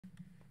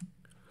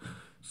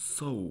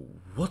So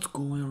what's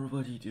going on,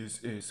 everybody?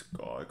 This is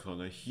Guy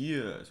Connor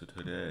here. So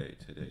today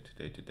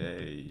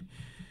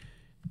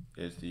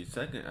is the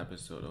second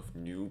episode of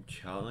New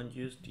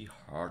Challenges, the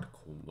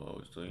hardcore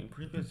mode. So in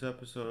previous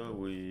episode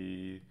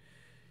we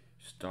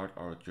start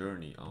our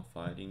journey on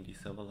finding the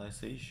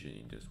civilization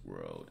in this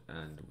world,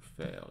 and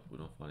we failed. We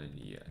don't find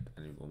any yet,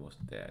 and we're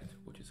almost dead,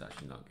 which is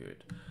actually not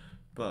good.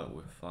 But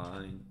we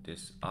find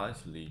this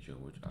ice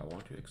legion, which I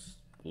want to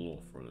explore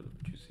for a little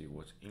bit to see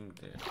what's in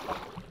there.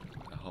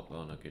 I hope I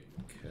don't get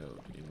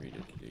killed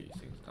immediately,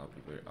 since that would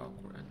be very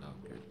awkward and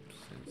not good,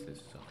 since this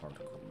is a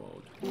hardcore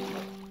mode.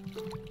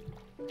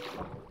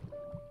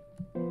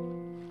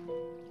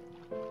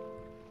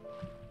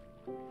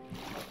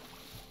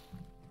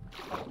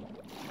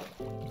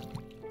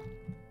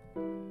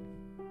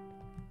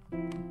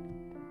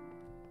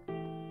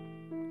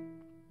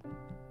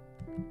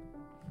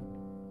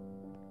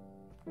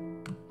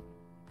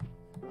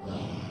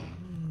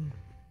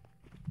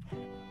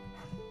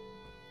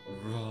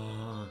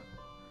 Run!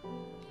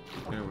 The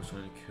bear was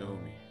trying to kill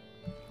me.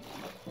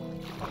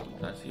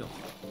 That's your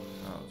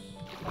house.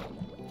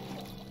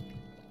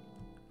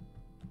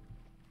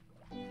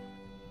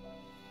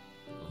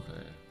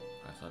 Okay,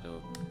 I thought they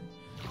would.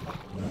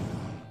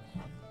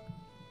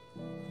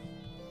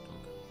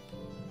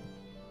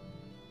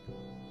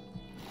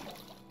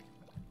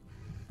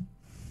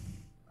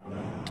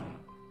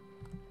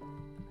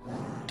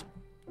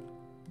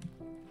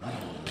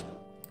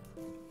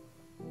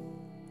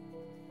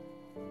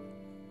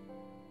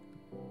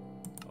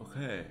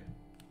 Okay.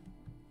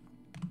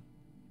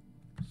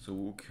 So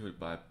we were killed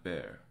by a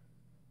bear.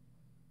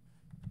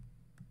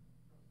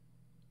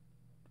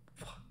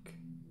 Fuck.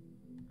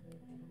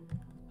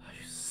 Are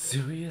you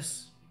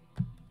serious?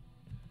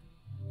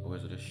 Or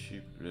is it a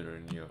sheep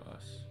literally near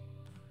us?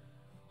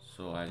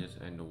 So I just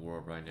end the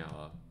war right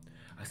now.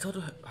 I thought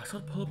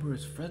polar bear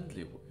is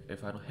friendly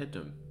if I don't hit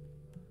them.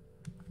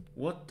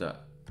 What the?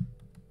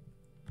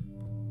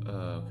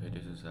 Okay,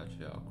 this is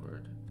actually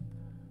awkward.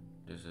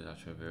 This is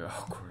actually very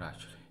awkward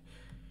actually.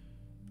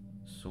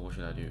 So what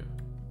should I do?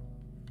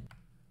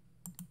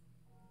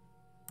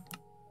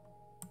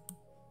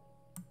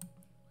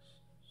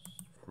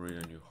 Create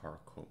a new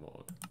hardcore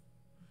mode.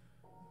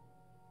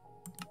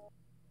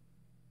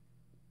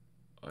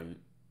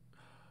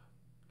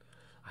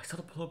 I thought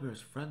the polar bear was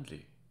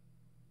friendly.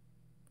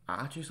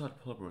 I actually thought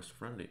the polar bear was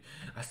friendly.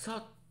 I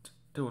thought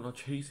they were not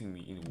chasing me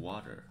in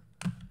water,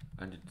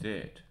 and they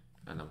did.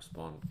 And I'm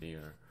spawned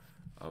near,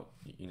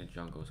 in the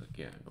jungles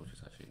again, which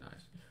is actually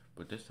nice.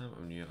 But this time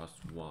I'm near a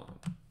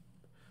swamp,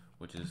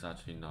 which is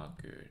actually not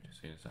good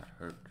since that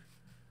hurt.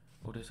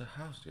 Oh, there's a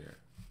house there.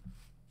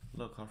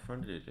 Look how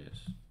friendly it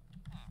is.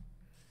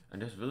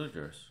 And there's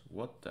villagers.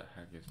 What the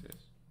heck is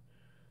this?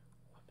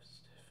 What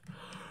is this?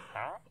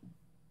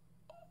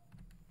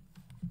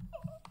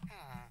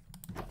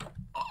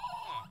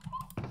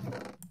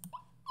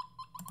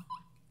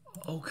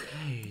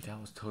 Okay, that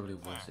was totally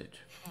worth it.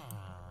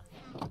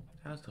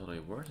 That was totally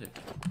worth it.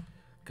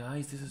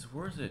 Guys, this is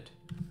worth it.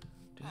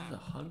 This is a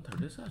hunter.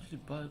 This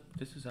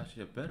is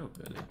actually a better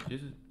village.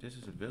 This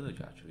is a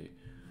village actually.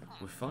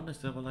 We found a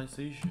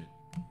civilization.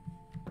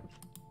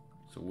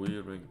 So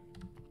we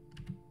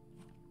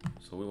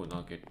will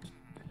not get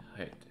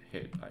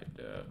hit by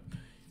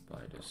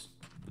this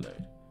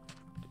blade.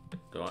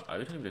 Are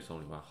you telling me there's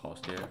only one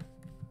house there?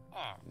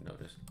 No,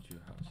 there's two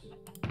houses.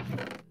 I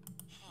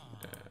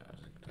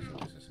think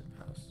this is a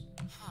house.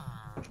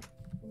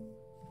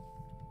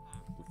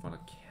 We found a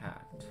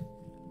cat.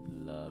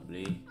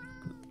 Lovely.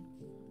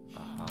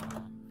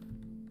 Aha.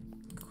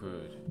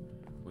 Good.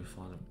 We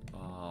found a.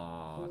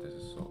 Ah, this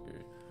is so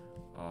good.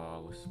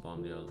 We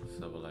spawned the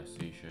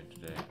civilization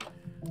today.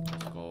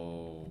 Let's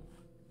go.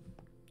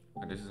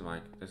 And this is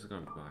gonna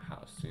be my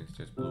house since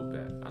there's blue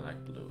bed. I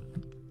like blue.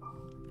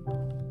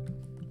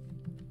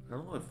 I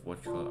don't know if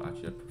which color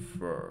actually I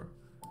prefer.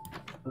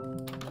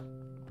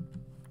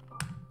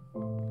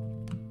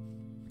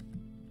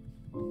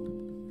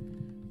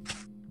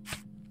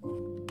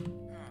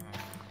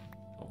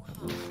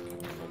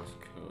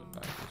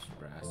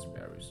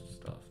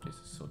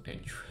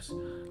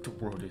 The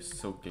world is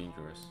so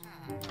dangerous.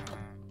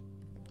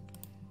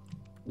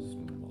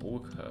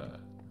 Smoker.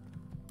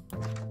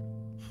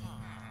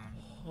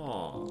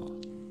 Huh.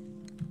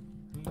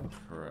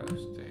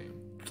 Interesting.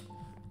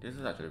 This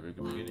is actually a very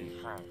good beginning.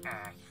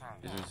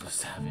 This is a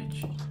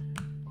savage.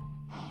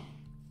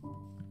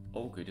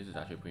 Okay, this is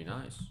actually pretty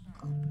nice.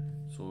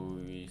 So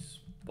we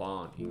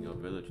spawn in your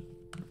village,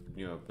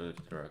 near a village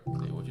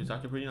directly, which is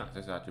actually pretty nice.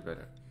 This is actually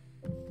better.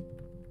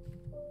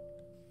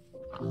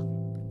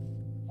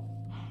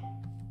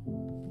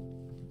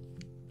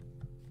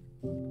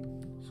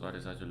 So I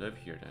decided to live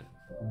here then,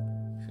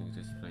 since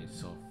this place is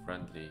so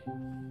friendly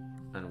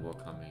and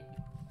welcoming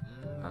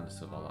and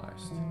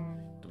civilized.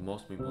 The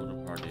most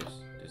important part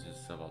is this is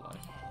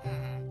civilized.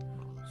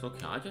 So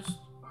I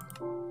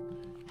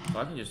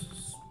can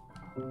just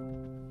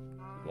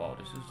wow,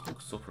 this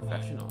looks so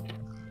professional.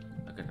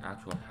 Like an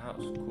actual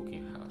house,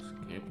 cooking house.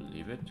 Can you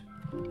believe it?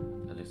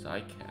 At least I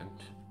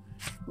can't.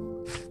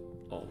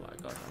 Oh my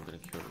god, I'm gonna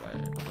kill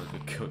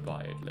killed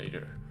by it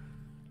later.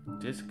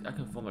 This I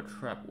can form a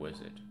trap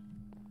with it.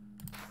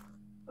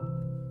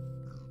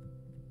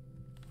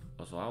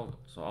 Oh,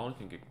 so I only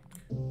can get.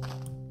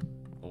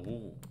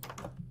 Oh,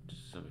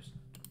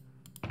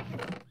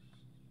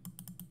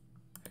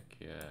 heck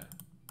yeah.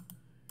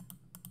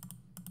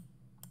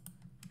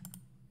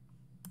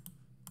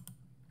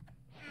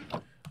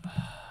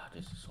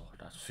 This is so.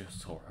 That feels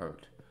so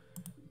hurt.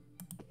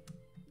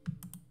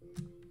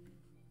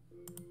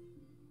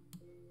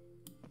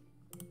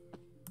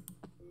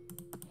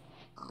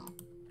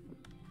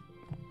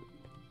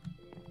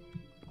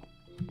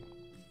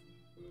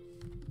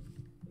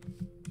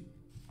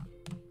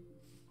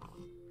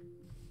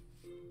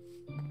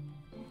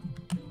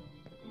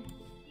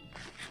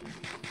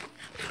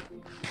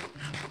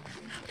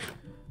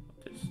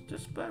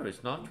 This berry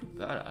is not too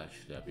bad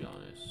actually, I'll be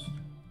honest.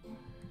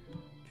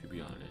 To be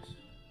honest.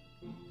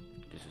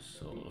 This is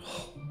so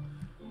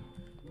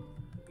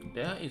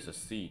there is a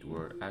seed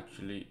where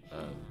actually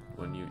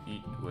when you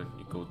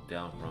go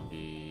down from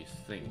the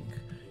sink,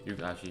 you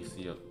can actually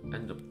see an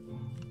end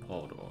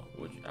portal,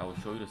 which I will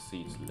show you the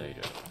seeds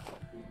later.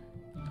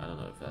 I don't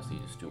know if that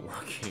seed is still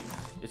working.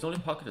 It's only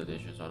pocket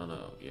edition, so I don't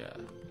know. Yeah.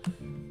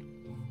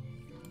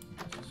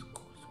 This is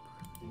cool.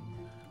 We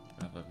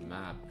have a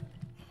map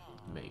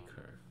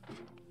maker.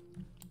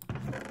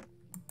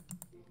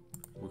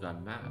 We got a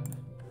map.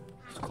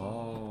 Let's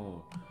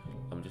go.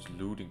 I'm just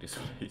looting this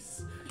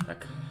place.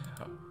 Like,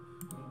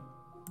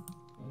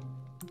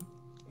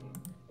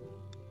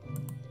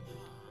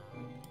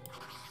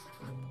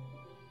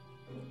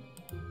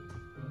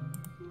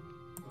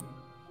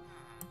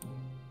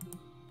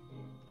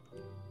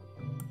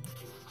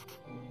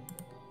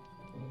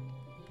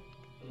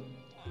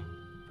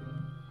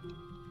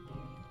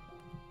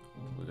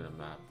 we got a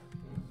map.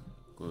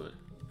 Good.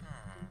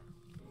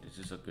 This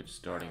is a good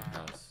starting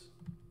house.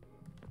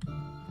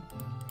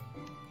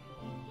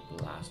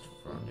 Blast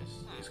furnace.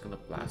 It's gonna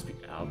blast me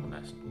out when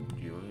I'm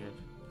doing it.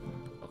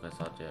 Okay, I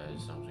thought there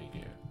is something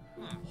here.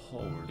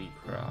 Holy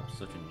crap,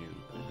 such a noob.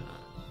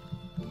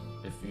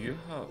 If you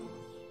have...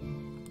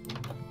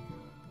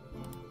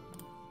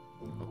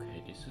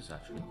 Okay, this is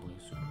actually going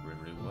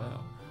supremely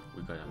well.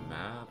 We got a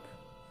map.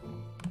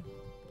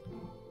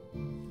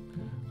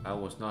 I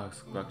was not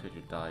expected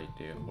to die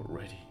there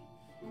already.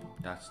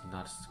 That's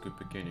not a good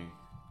beginning.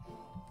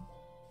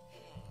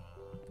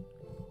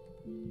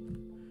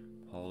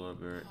 Polar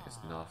bear is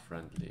not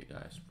friendly,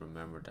 guys.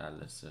 Remember that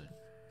lesson.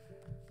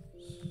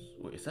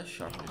 Wait, is that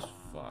sharpness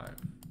 5?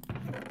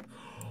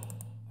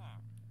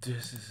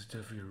 This is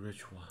definitely a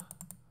rich one.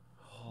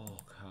 Oh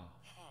cow.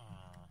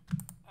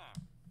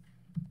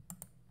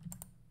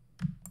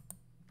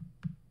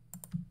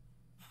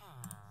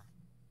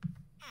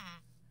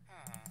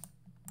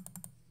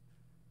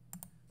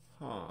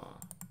 Huh.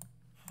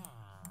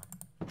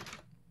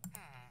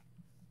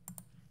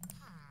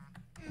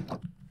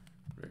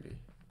 Really?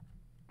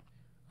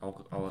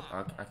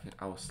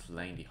 I was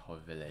slaying the whole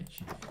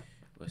village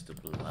with the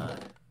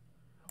blood.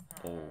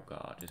 Oh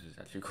god, this is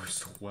actually going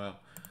so well.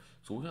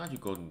 So we can actually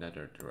go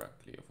nether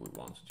directly if we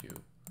want to.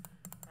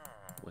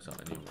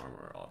 Without any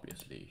armor,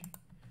 obviously.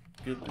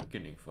 Good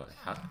beginning for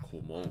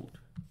hardcore mode.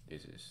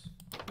 This is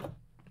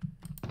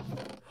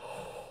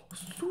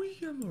 3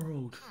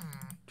 emerald,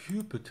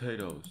 2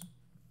 potatoes.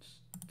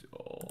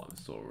 Oh, I'm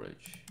so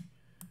rich.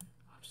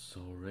 I'm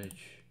so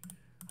rich.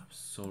 I'm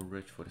so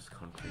rich for this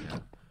country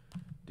now.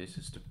 This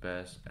is the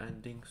best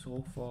ending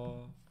so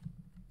far.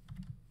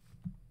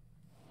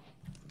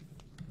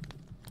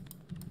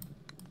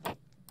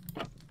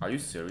 Are you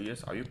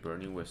serious? Are you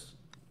burning with...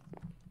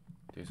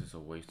 This is a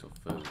waste of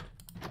food.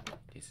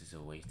 This is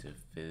a waste of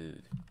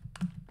food.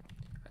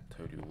 I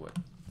told you what.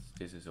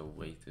 This is a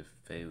waste of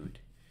food.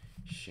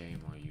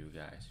 Shame on you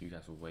guys. You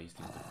guys are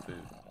wasting the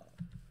food.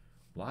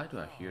 Why do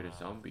I hear the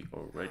zombie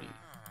already?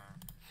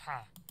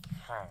 Huh.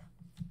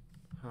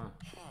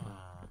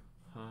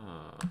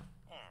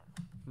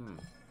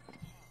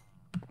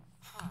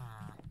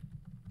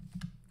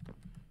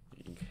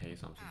 In case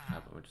something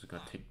happens, we're just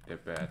gonna take their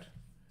bed.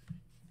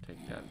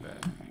 Take that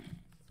bed.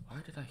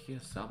 Why did I hear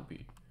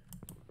zombie?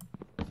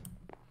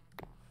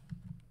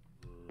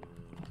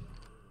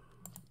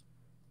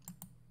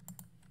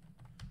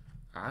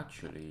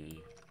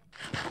 Actually...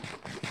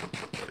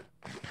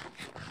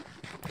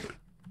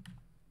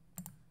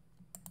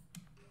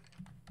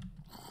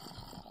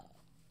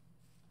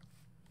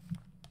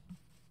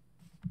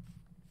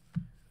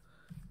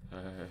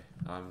 Hey,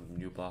 I'm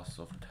new boss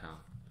of the town.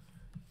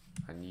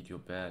 I need your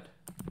bed,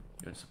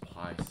 your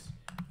supplies,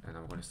 and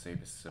I'm gonna save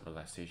the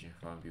civilization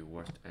from the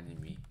worst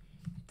enemy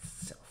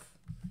itself.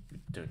 You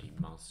dirty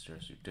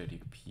monsters, you dirty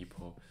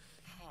people.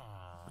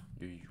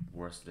 You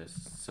worthless,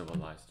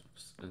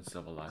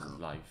 uncivilized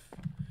life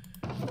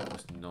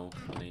with no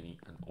cleaning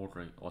and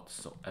ordering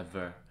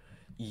whatsoever.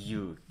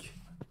 Yuck.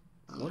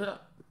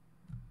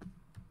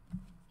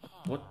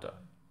 What the?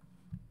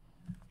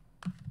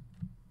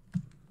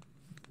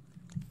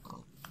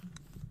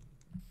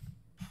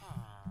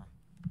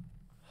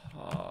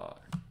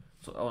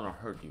 So I wanna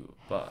hurt you,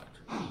 but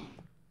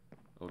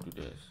I'll do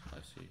this.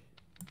 I see.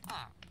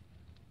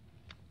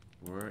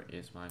 Where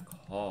is my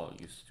call,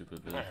 you stupid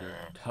villager?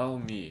 Tell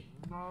me.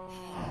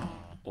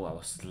 Oh, I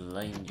was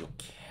slaying your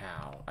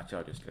cow. Actually,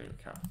 I just slayed your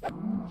cow.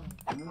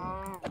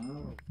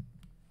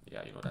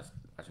 Yeah, you know, that's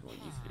actually more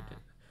easier than.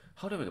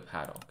 How do I make a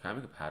paddle? Can I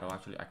make a paddle?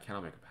 Actually, I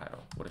cannot make a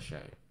paddle. What a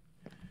shame.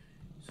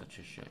 Such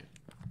a shame.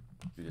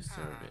 You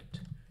deserve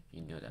it.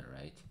 You know that,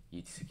 right?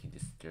 You can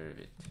deserve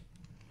it.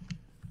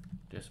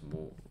 There's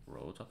more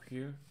roads up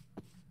here.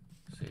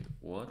 Say,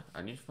 what?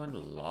 I need to find the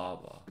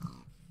lava.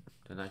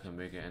 Then I can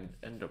make it and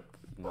end up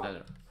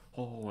nether.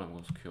 Oh, I'm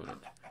going to kill it.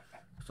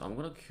 So I'm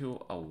gonna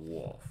kill a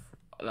wolf.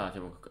 No, I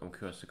think I'm gonna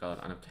kill a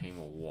skeleton and tame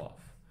a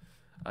wolf.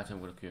 I think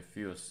I'm gonna kill a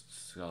few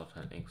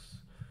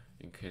skeletons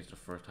in case the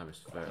first time is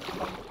failed.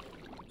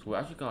 So we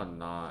actually got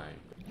 9.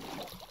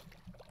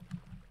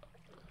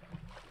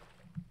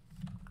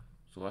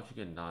 So we actually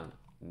get 9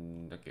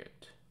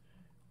 nugget,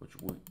 which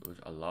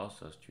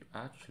allows us to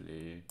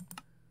actually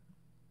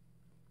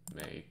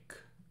make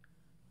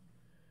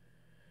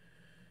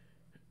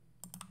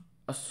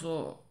a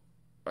sword,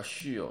 a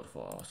shield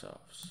for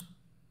ourselves.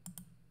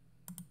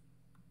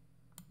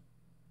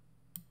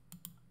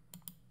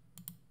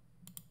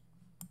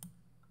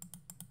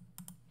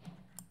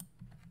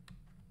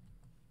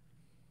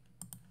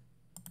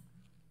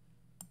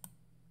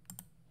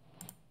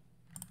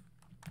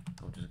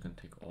 I'm just gonna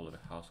take all of the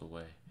house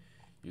away.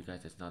 You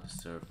guys does not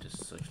deserve this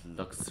such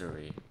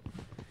luxury.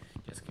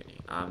 Just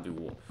kidding. I'm the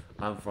wolf.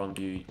 I'm from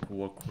the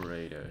poor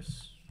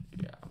creators.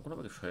 Yeah, I'm gonna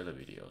make trailer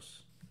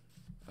videos.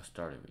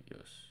 Starting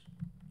videos.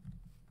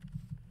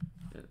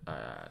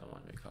 I don't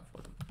want to make up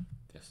for them.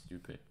 They're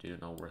stupid. They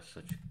don't know we're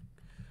such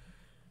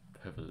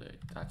privilege.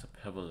 That's a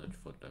privilege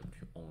for them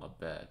to own a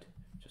bed.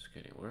 Just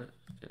kidding. Where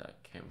did I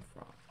came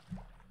from?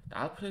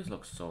 That place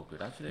looks so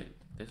good. Actually,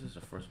 this is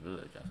the first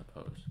village, I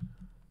suppose.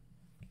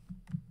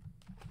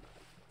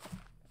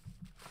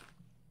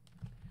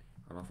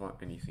 I don't find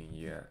anything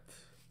yet.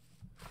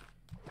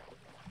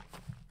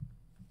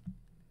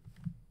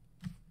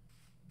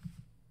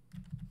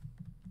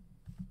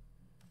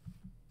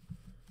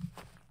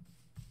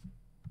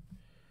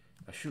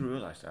 I should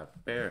realize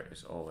that bear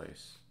is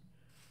always.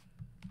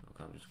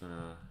 Okay, I'm just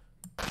gonna.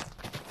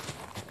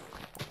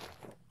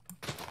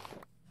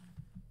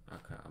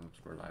 Okay, I'm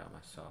just rely on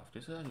myself.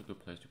 This is actually a good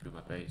place to build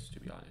my base, to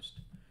be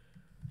honest.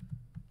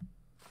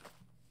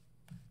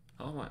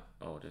 How am I?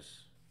 Oh,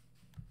 this.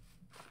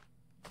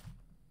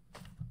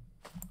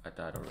 I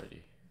died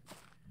already.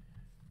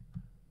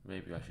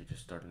 Maybe I should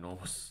just start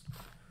normal.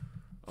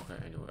 Okay,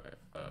 anyway,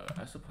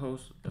 I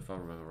suppose if I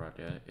remember right,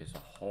 there is a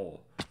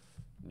hole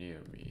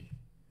near me.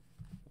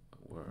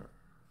 Where?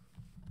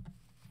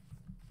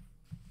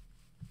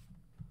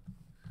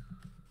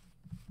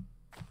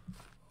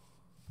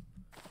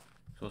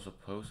 So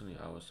supposedly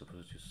I was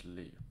supposed to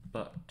sleep,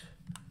 but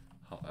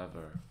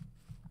however,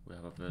 we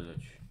have a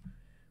village,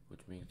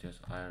 which means there's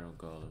Iron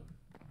Golem,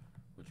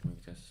 which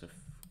means there's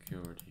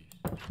security.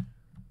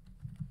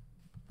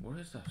 Where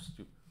is that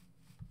stupid?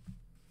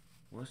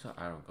 Where's the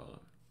Iron Golem?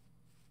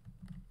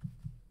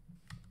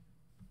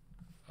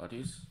 Are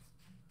these?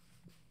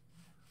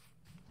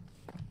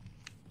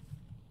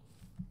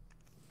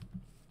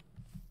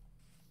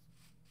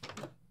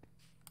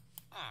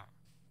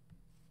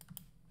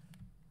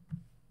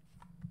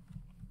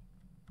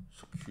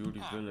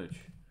 Security village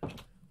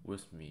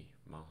with me,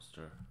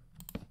 monster.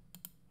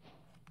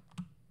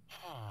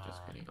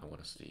 Just kidding, I'm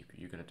gonna sleep.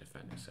 You're gonna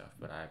defend yourself,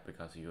 but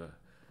because you are.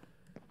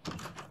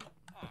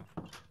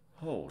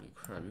 Holy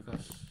crap, you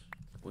guys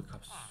wake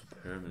up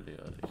supremely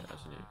early,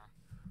 doesn't it?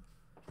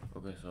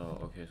 Okay,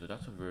 so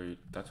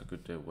that's a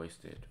good day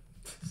wasted.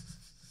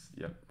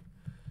 Yep.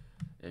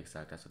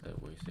 Exactly, that's a day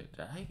wasted.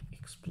 Did I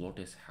explore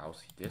this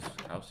house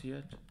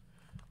yet?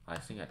 I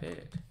think I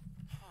did.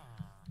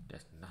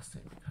 There's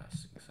nothing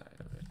because inside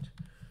of it.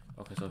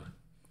 Okay,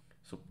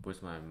 so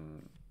where's my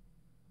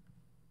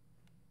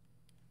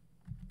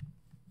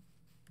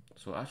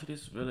so actually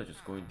this village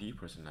is going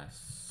deeper than I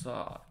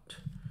thought.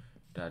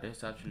 That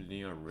is actually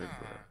near a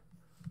river,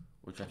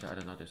 which actually I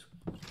did not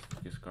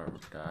discover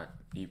that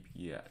deep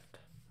yet.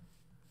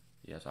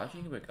 Yeah, so I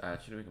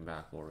actually make a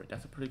map for it.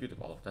 That's a pretty good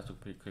development. That's a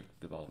pretty quick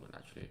development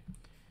actually.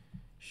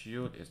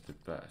 Shield is the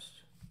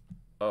best.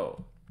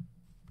 Oh,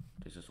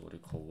 this is what they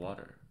call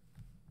water.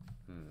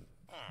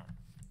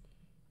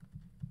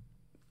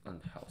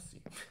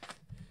 Unhealthy.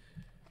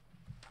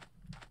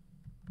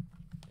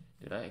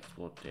 Did I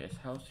explore this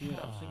house yet?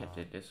 I was thinking I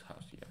did this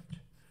house yet.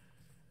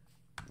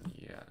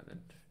 Yeah, I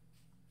didn't.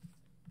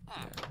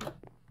 Yeah,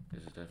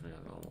 this is definitely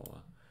a normal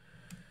one.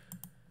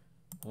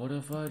 What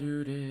if I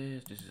do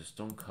this? This is a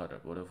stone cutter.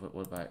 What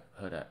if I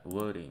put that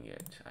wording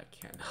it? I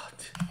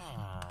cannot.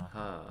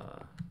 Huh.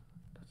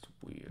 That's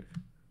weird.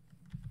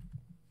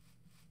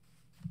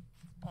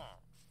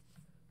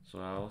 So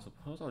I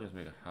suppose I'll just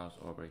make a house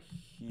over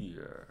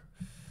here.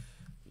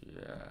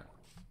 Yeah.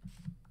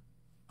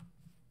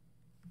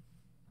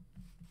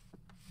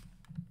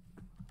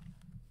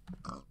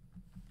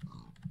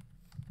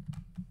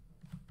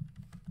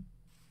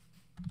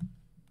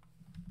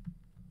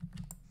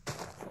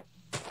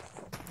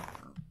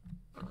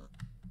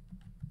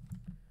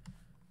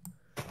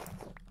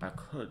 I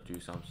could do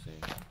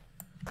something.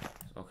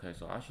 Okay,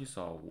 so I actually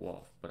saw a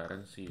wolf, but I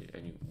didn't see it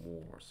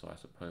anymore, so I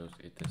suppose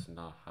it does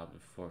not have the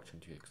fortune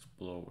to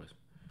explore with.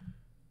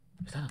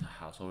 Is that another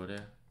house over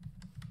there?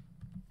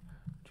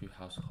 2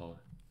 household.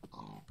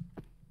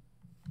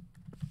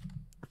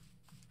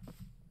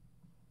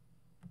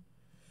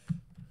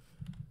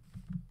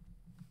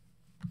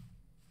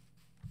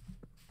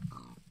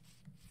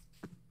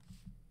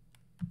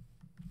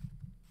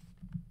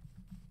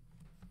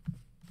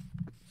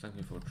 Thank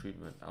you for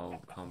treatment.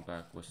 I'll come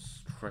back with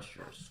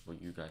treasures for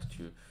you guys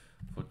to,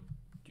 for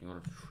in order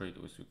to trade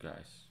with you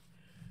guys.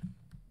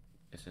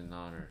 It's an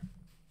honor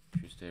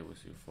to stay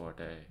with you for a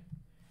day.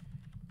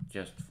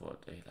 Just for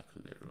a day, like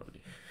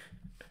literally.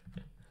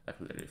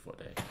 Like literally for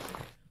a day.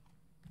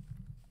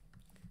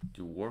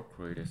 The work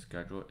related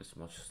schedule is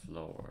much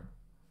slower.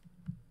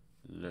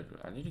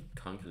 Literally, I need to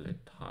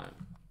calculate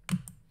time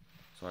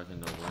so I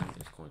can know when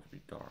it's going to be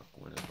dark,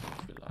 when it's going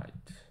to be light,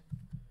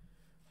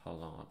 how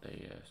long a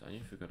day is. I need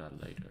to figure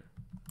that later.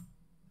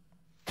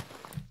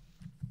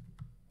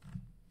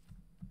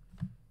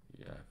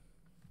 Yeah.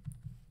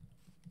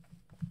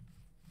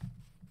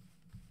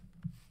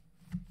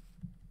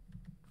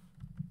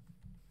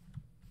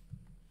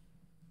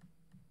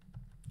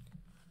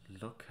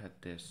 Look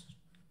at this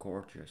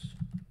gorgeous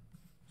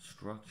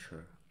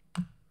structure.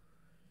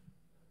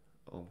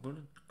 I'm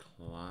gonna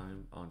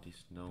climb on the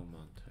snow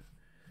mountain.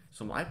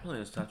 So my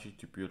plan is actually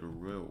to build a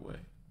railway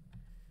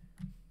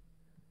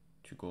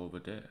to go over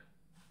there.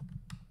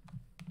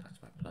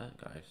 That's my plan,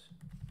 guys.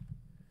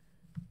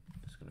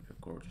 It's gonna be a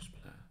gorgeous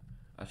plan.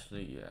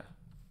 Actually, yeah,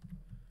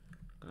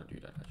 I'm gonna do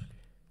that actually.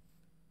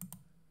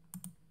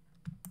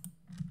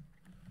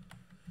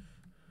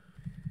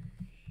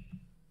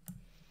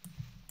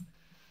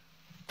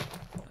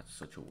 That's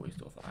such a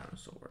waste of iron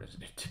sword,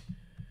 isn't it?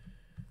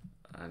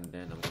 And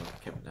then I'm gonna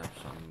kidnap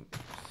some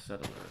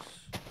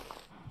settlers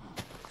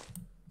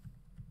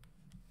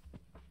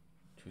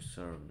to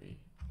serve me.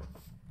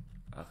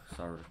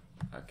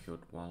 I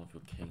killed one of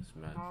your king's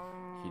men.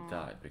 He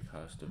died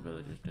because the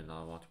villagers did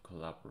not want to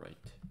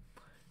collaborate.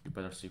 You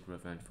better seek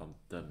revenge from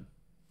them.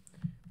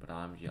 But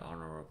I'm the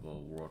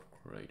honorable world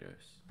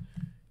creators,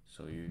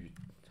 so you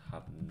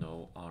have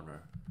no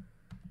honor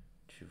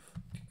to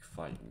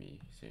fight me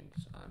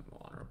since I'm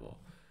honorable.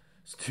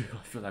 Still,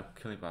 I feel like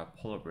killing by a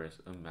polar bear is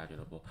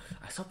unimaginable.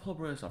 I saw polar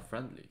bears are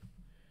friendly.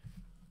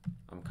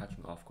 I'm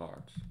catching off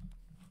guards.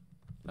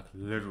 Like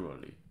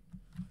literally.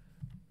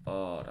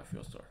 Oh, that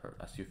feels so hurt.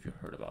 I see if you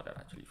heard about that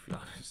actually, to be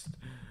honest.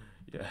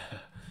 Yeah.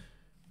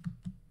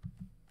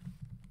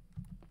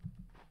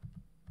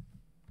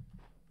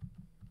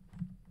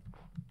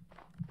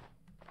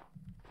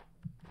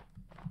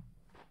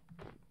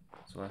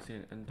 So I see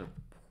an ender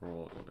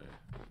pearl over there.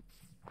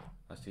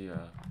 I see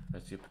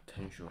a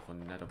potential for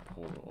nether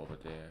portal over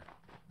there.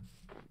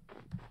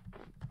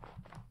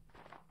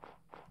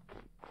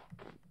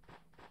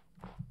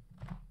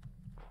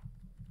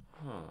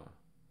 Huh.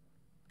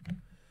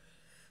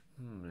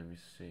 Let me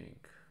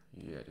think.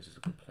 Yeah, this is a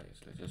good place.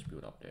 Let's just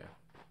build up there.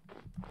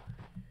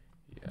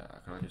 Yeah, I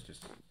can't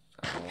just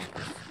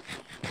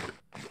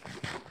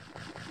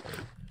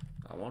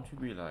I want to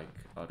be like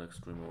other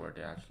streamer where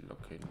they actually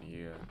locate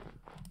near.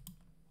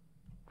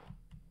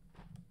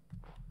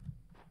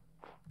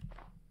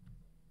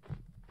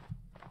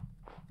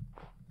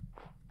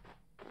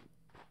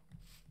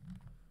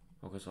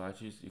 Okay, so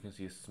actually you can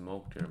see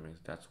smoke there, means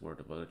that's where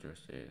the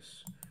villagers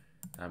is.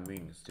 That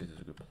means this is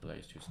a good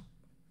place to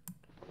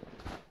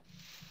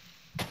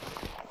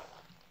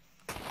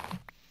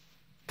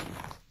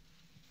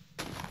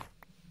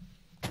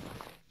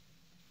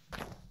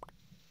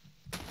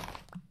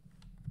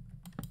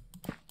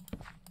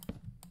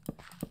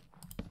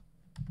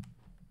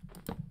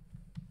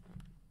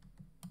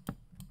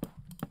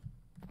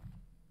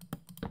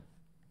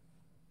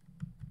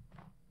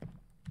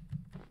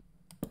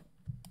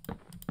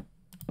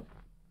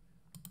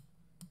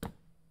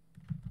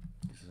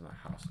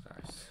house,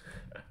 guys.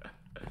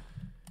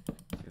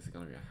 This is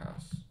gonna be a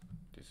house.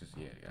 This is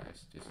it,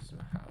 guys. This is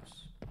my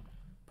house.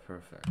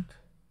 Perfect.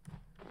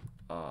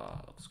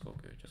 Looks so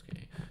good. Just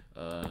kidding.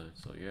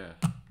 So yeah,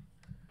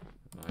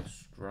 my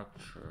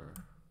structure.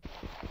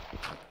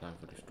 My plan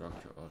for the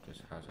structure of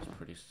this house is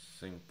pretty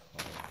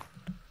simple.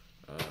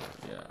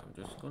 Yeah, I'm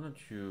just gonna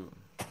do.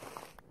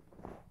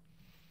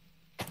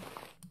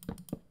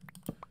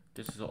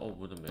 This is all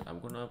wooden made. I'm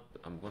gonna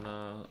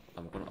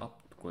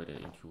upgrade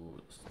it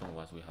into stone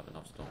once we have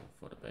enough stone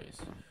for the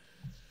base.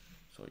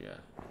 So yeah,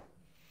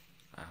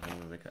 I haven't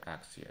even made an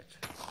axe yet.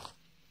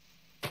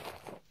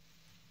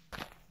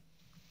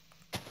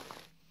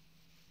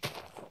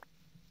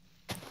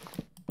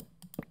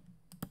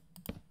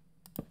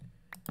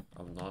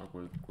 I'm not a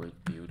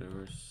great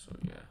builder, so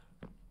yeah.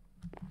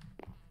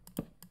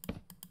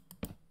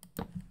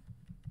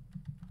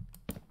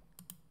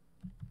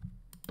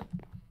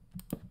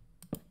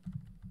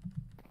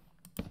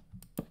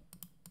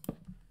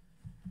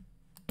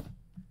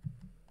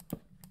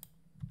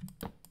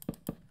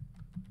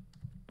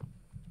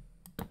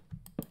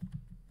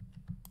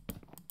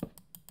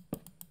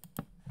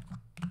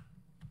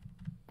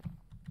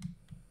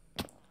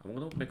 I'm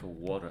gonna make a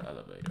water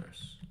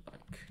elevators.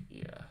 Like,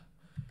 yeah.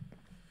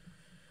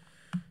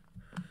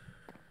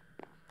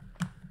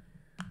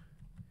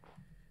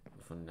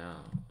 But for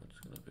now, I'm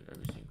just gonna build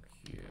everything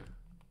here.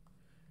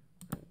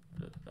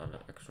 And another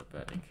extra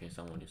bed in case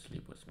someone will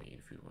sleep with me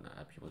if you wanna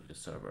add people to the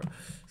server.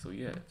 So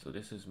yeah, so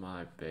this is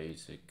my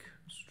basic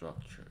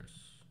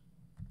structures.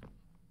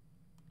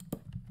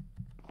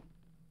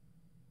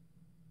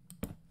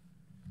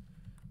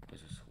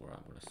 This is where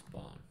I'm gonna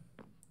spawn.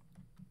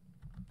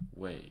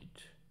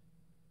 Wait.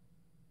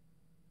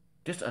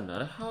 There's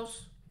another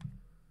house?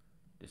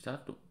 Is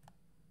that the...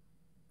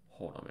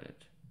 Hold on a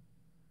minute.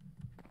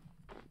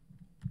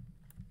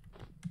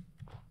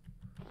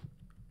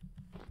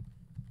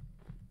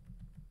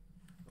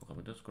 Okay,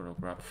 I'm just gonna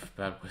grab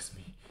bed with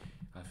me.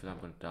 I feel I'm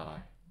gonna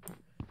die.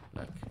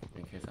 Like,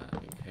 in case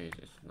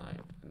it's night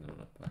and I'm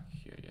not back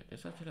here yet.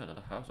 There's actually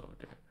another house over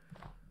there.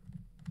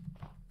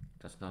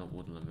 That's not a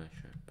woodland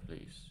measure,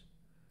 please.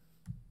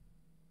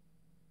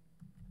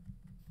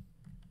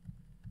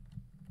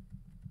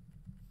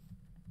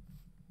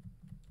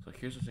 So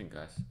here's the thing,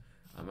 guys.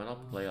 I might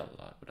not play a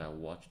lot, but I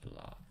watched a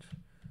lot.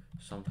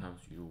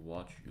 Sometimes you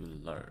watch, you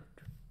learn.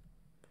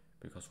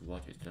 Because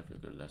watch is definitely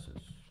good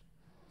lessons.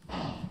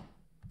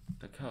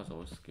 The cow is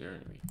always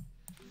scaring me.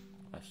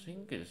 I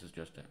think this is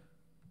just a...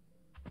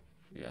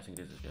 Yeah, I think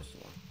this is just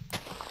one.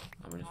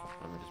 I may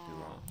just be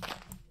wrong.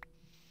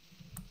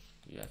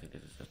 Yeah, I think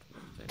this is just the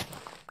same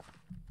one.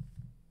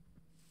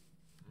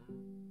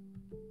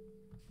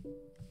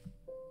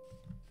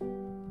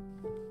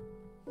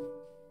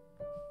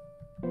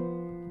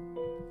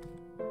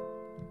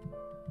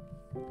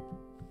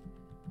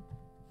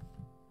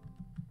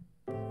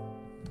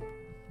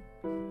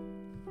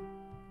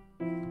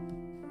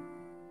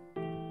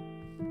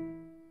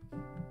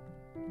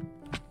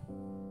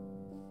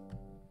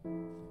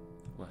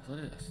 I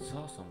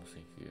saw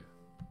something here.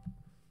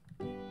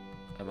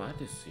 Am I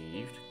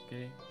deceived?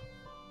 Okay.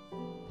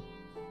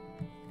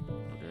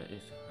 Okay, that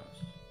is the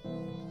house.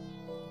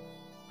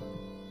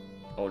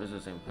 Oh, this is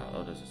the same house.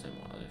 Oh, this is the same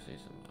one. This is the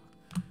same one.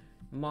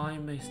 My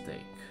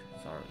mistake.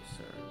 Sorry,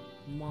 sir.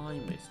 My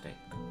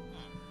mistake.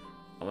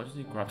 I just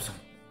need to grab some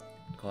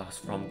glass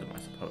from them, I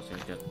suppose.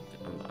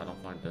 I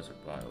don't find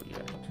desert bio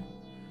yet.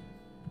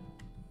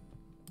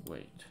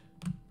 Wait.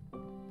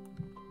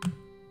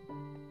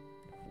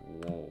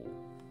 Whoa.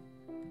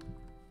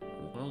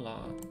 A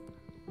lot.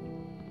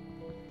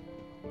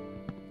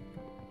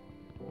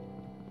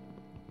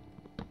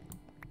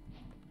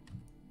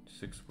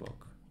 Six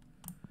book.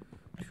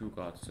 2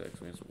 got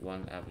 6 means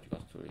 1 average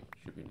got 3.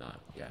 Should be 9.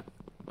 Yeah,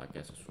 my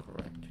guess is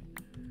correct.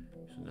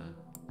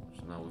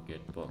 So now we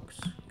get books.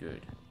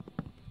 Good.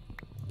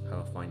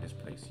 I'll find this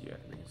place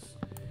yet. Means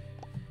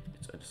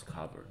it's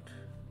undiscovered.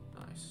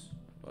 Nice.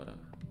 But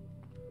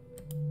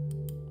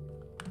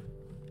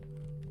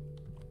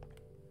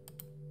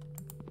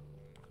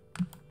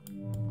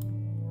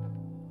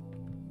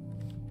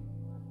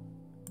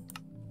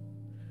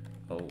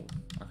oh,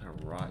 I can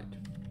write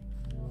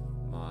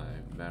my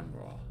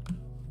memoir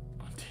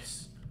on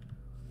this.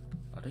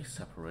 Are they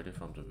separated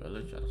from the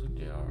village? I don't think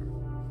they are.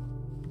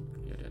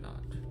 Yeah, they're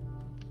not.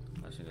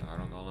 I see the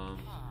Iron Golem.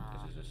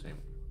 This is the same.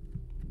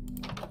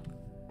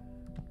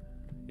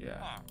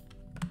 Yeah.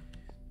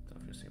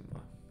 Definitely the same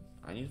one.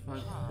 I need to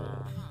find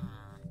coal.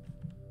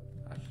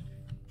 Actually,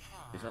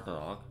 is that the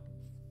dog?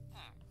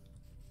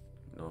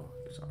 No,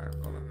 it's Iron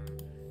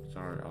Golem.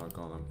 Sorry, Iron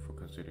Golem, for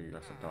considering you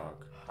as a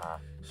dog.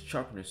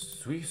 Sharpness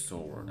 3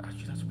 sword.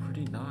 Actually, that's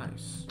pretty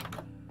nice.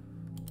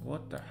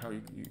 What the hell?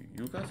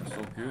 You guys are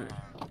so good.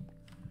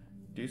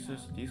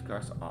 These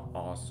guys are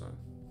awesome.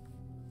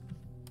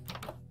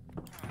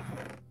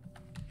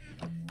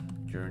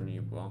 Journey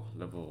 1,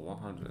 level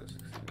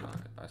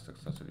 169. I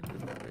successfully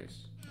built my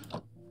base.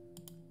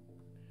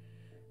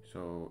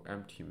 So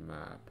empty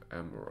map,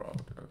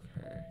 emerald.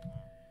 Okay,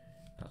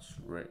 that's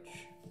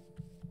rich.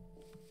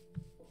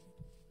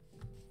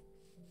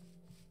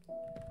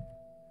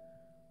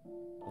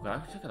 Okay, I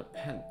actually got a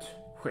pent.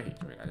 Wait,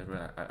 I didn't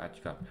realize I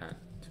actually got a pent.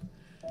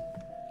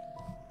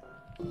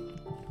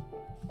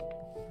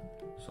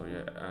 So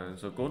yeah, and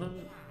so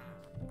golden.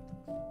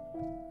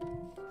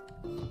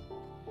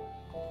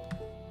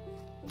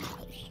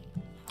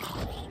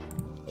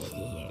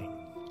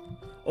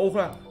 Oh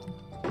crap!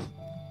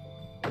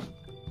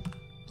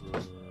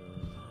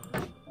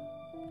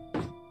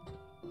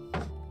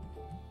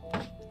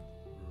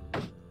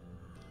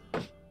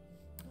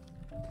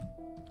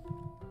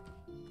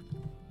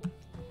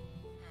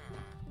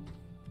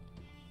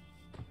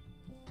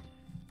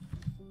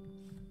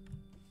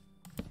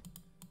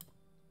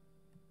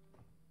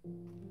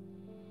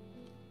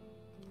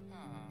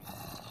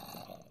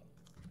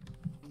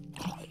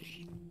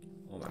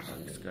 Oh my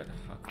god, this guy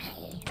hacked.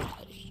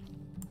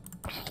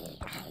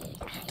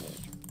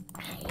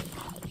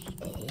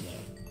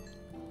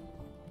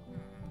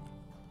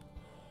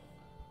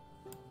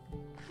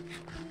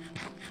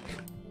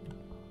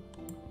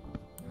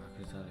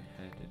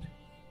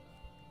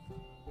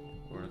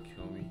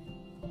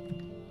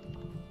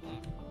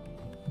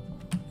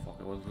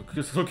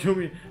 Just don't kill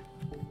me.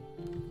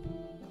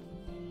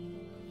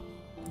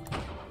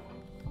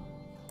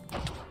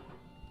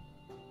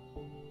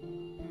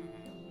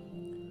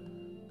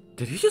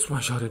 Did he just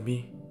one-shot at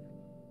me?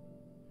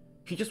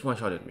 He just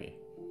one-shot at me.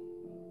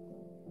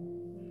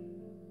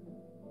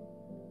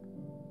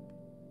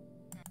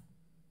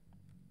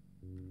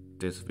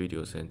 This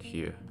video's end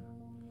here.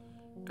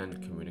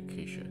 End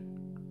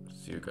communication.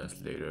 See you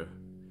guys later.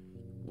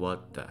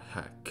 What the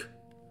heck?